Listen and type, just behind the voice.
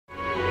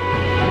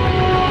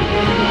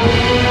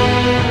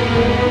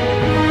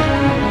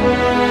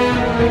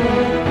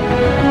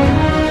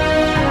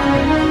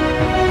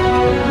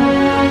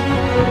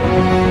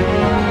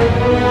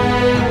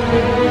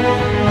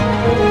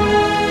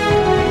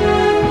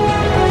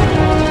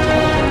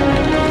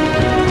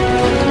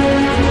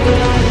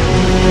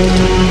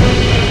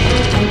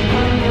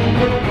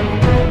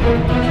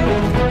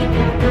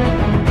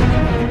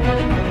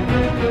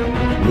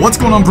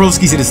going on,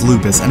 broskies? It is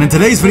Lupus, and in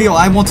today's video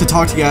I want to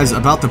talk to you guys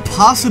about the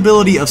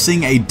possibility of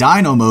seeing a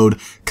Dino mode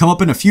come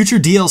up in a future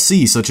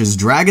DLC such as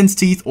Dragon's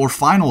Teeth or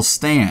Final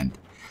Stand.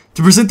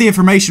 To present the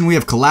information we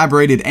have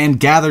collaborated and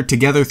gathered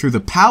together through the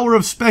power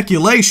of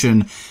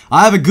speculation,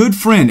 I have a good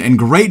friend and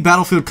great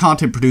Battlefield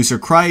content producer,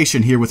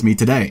 Creation, here with me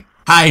today.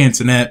 Hi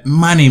Internet,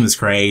 my name is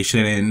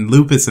Creation, and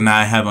Lupus and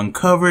I have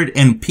uncovered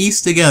and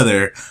pieced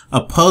together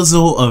a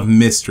puzzle of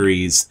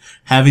mysteries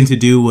having to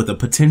do with a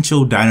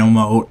potential Dino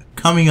mode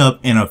coming up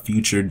in a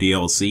future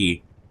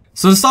DLC.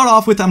 So to start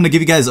off with, I'm going to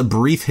give you guys a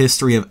brief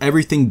history of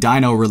everything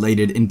Dino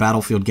related in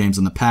Battlefield games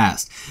in the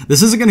past.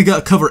 This isn't going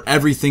to cover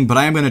everything, but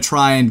I am going to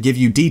try and give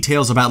you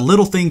details about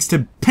little things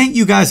to paint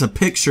you guys a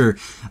picture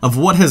of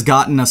what has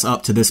gotten us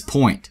up to this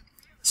point.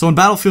 So in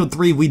Battlefield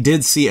 3, we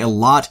did see a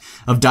lot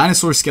of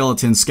dinosaur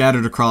skeletons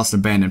scattered across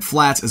abandoned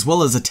flats, as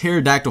well as a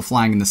pterodactyl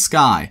flying in the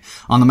sky.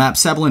 On the map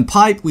Sebulin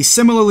Pipe, we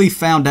similarly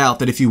found out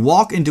that if you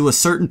walk into a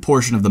certain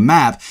portion of the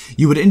map,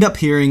 you would end up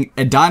hearing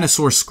a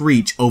dinosaur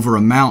screech over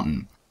a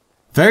mountain.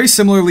 Very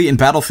similarly in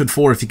Battlefield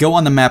 4, if you go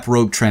on the map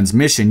Rogue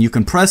Transmission, you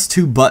can press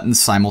two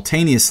buttons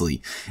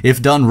simultaneously. If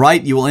done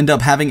right, you will end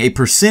up having a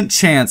 %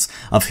 chance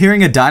of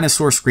hearing a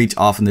dinosaur screech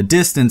off in the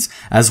distance,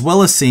 as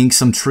well as seeing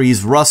some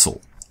trees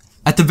rustle.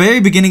 At the very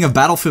beginning of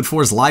Battlefield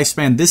 4's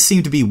lifespan, this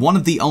seemed to be one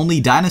of the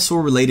only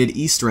dinosaur-related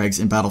Easter eggs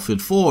in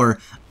Battlefield 4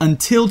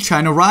 until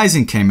China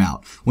Rising came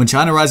out. When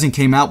China Rising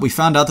came out, we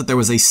found out that there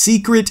was a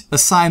secret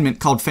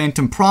assignment called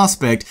Phantom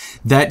Prospect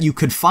that you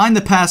could find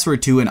the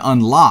password to and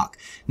unlock.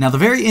 Now, the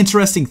very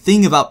interesting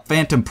thing about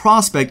Phantom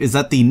Prospect is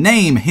that the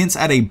name hints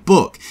at a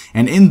book,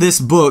 and in this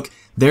book,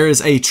 there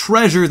is a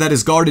treasure that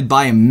is guarded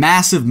by a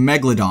massive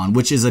megalodon,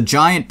 which is a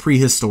giant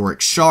prehistoric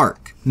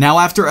shark. Now,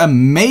 after a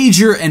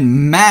major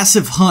and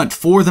massive hunt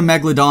for the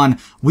megalodon,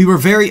 we were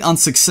very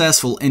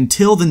unsuccessful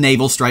until the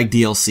Naval Strike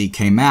DLC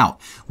came out.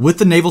 With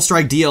the Naval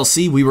Strike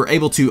DLC, we were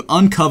able to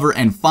uncover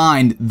and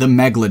find the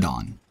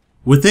megalodon.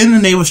 Within the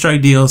Naval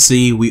Strike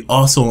DLC, we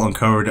also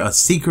uncovered a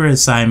secret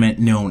assignment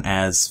known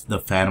as the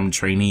Phantom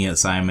Trainee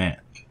Assignment.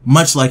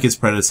 Much like its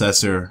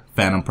predecessor,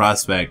 Phantom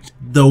Prospect,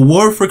 the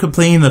award for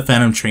completing the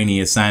Phantom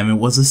Trainee Assignment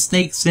was a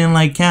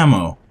snakeskin-like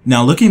camo.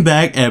 Now, looking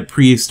back at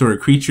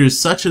prehistoric creatures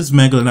such as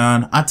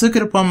Megalodon, I took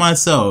it upon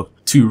myself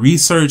to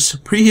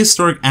research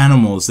prehistoric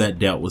animals that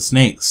dealt with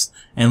snakes,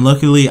 and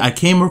luckily I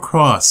came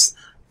across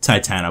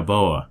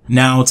Titanoboa.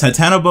 Now,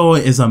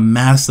 Titanoboa is a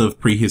massive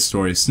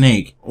prehistoric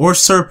snake, or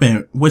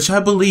serpent, which I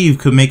believe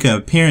could make an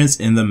appearance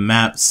in the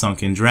map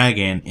Sunken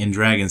Dragon in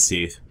Dragon's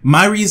Teeth.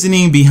 My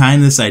reasoning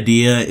behind this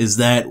idea is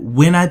that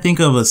when I think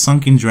of a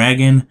sunken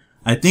dragon,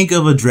 I think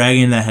of a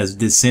dragon that has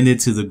descended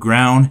to the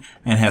ground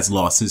and has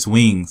lost its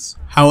wings.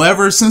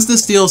 However, since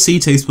this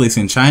DLC takes place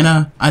in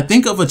China, I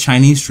think of a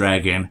Chinese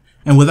dragon,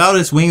 and without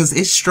its wings,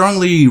 it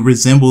strongly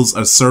resembles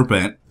a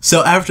serpent.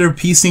 So after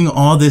piecing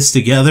all this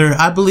together,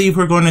 I believe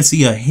we're going to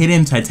see a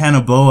hidden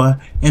Titanoboa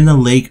in the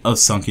Lake of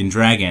Sunken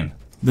Dragon.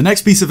 The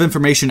next piece of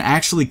information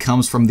actually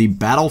comes from the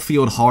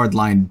Battlefield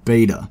Hardline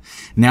beta.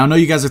 Now, I know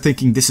you guys are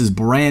thinking this is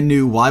brand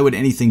new, why would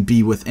anything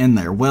be within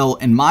there? Well,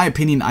 in my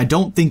opinion, I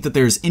don't think that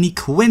there's any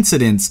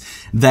coincidence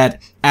that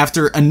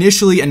after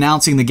initially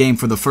announcing the game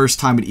for the first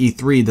time at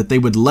E3, that they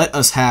would let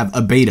us have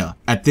a beta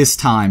at this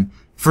time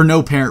for no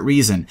apparent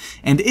reason.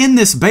 And in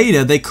this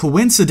beta, they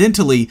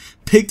coincidentally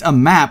picked a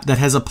map that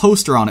has a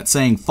poster on it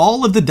saying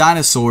Fall of the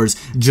Dinosaurs,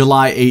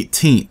 July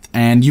 18th.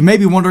 And you may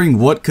be wondering,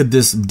 what could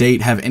this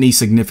date have any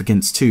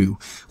significance to?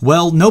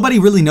 Well, nobody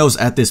really knows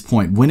at this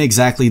point when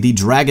exactly the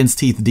Dragon's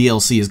Teeth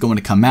DLC is going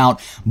to come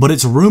out, but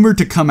it's rumored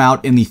to come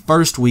out in the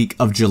first week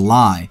of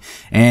July.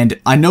 And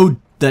I know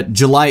that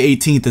July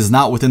 18th is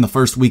not within the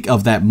first week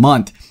of that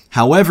month.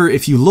 However,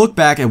 if you look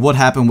back at what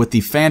happened with the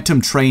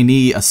Phantom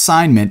Trainee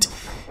Assignment,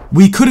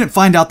 we couldn't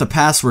find out the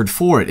password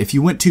for it. If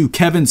you went to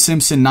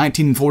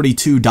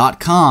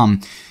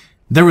kevinsimpson1942.com,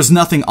 there was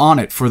nothing on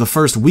it for the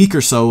first week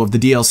or so of the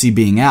DLC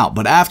being out.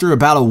 But after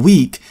about a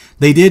week,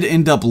 they did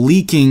end up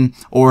leaking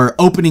or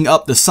opening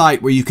up the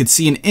site where you could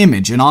see an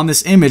image. And on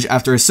this image,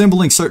 after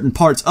assembling certain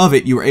parts of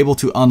it, you were able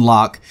to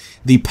unlock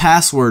the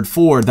password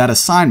for that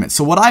assignment.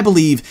 So what I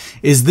believe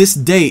is this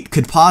date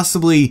could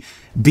possibly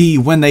be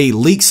when they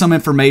leak some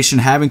information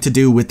having to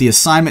do with the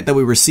assignment that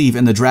we receive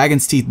in the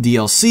Dragon's Teeth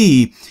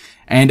DLC,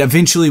 and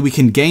eventually we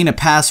can gain a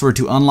password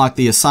to unlock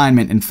the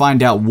assignment and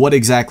find out what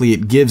exactly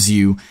it gives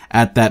you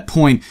at that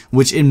point,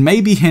 which it may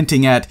be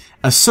hinting at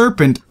a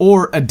serpent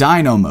or a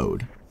dino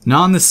mode.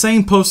 Now, on the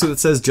same poster that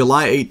says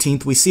July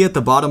 18th, we see at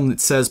the bottom that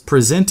says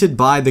presented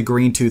by the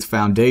Green Tooth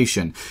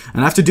Foundation.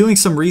 And after doing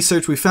some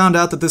research, we found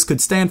out that this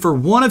could stand for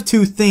one of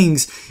two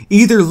things,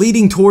 either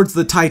leading towards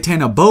the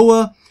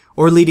Titanoboa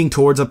or leading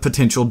towards a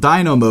potential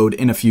dino mode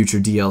in a future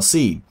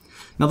DLC.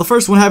 Now, the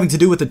first one having to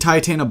do with the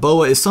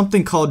Titanoboa is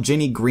something called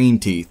Jenny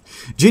Greenteeth.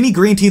 Jenny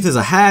Greenteeth is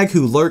a hag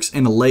who lurks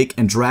in a lake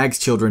and drags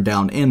children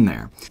down in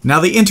there.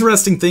 Now, the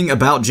interesting thing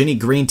about Jenny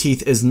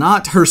Greenteeth is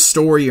not her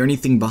story or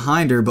anything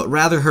behind her, but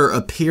rather her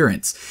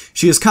appearance.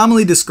 She is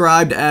commonly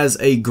described as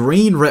a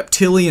green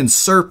reptilian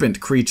serpent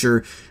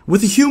creature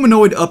with a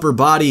humanoid upper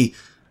body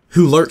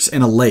who lurks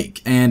in a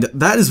lake. And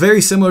that is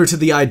very similar to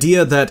the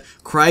idea that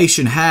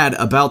Creation had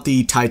about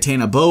the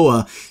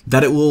Titanoboa,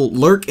 that it will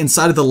lurk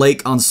inside of the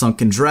lake on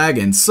Sunken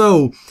Dragon.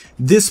 So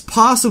this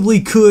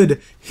possibly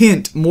could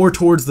hint more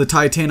towards the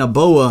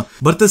Titanoboa,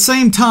 but at the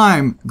same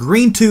time,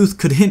 Greentooth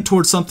could hint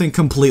towards something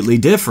completely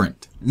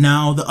different.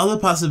 Now, the other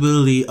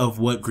possibility of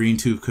what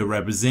Greentooth could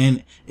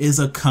represent is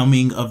a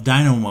coming of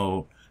Dino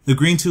mode. The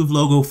Greentooth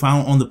logo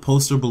found on the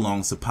poster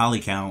belongs to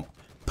Polycount.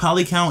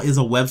 Polycount is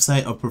a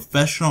website of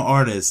professional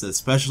artists that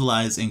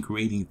specialize in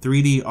creating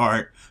 3D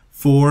art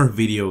for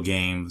video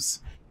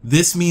games.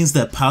 This means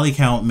that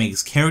Polycount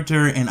makes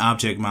character and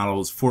object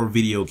models for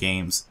video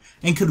games,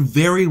 and could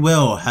very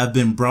well have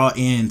been brought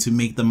in to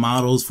make the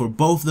models for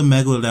both the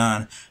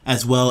Megalodon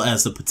as well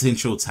as the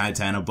potential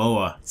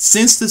Titanoboa.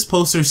 Since this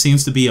poster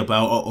seems to be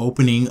about an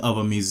opening of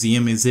a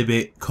museum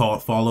exhibit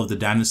called Fall of the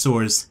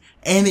Dinosaurs,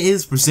 and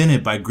is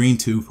presented by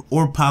Greentooth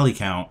or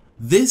Polycount,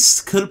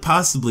 this could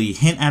possibly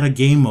hint at a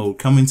game mode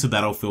coming to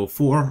Battlefield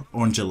 4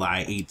 on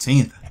July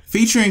 18th,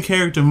 featuring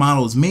character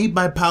models made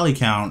by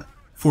Polycount.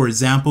 For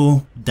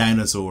example,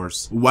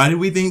 Dinosaurs. Why do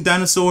we think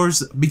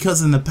Dinosaurs?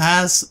 Because in the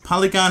past,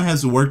 Polygon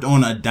has worked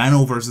on a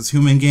Dino vs.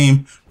 Human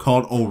game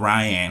called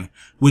Orion,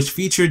 which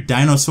featured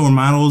dinosaur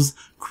models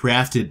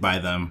crafted by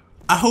them.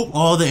 I hope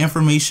all the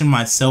information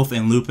myself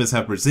and Lupus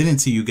have presented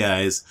to you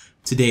guys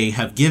today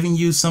have given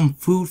you some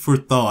food for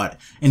thought,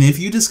 and if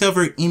you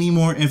discover any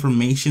more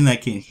information that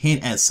can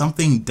hint at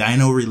something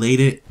dino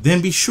related,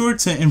 then be sure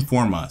to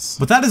inform us.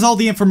 But that is all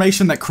the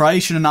information that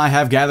Creation and I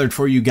have gathered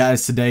for you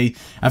guys today.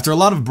 After a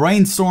lot of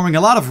brainstorming,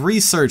 a lot of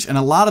research, and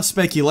a lot of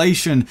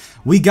speculation,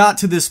 we got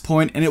to this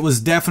point, and it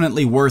was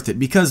definitely worth it,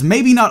 because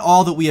maybe not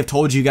all that we have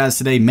told you guys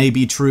today may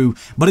be true,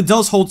 but it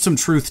does hold some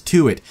truth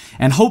to it.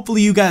 And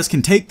hopefully you guys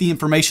can take the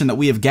information that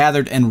we have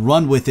gathered and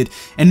run with it,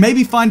 and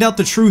maybe find out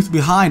the truth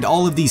behind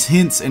all of these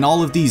hints and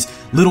all of these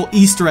little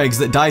Easter eggs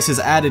that DICE has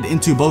added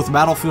into both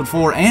Battlefield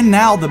 4 and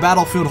now the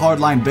Battlefield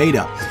Hardline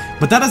beta.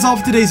 But that is all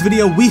for today's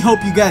video. We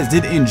hope you guys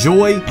did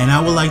enjoy. And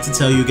I would like to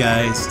tell you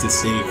guys to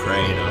stay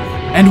creative.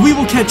 And we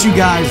will catch you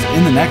guys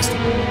in the next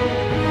one.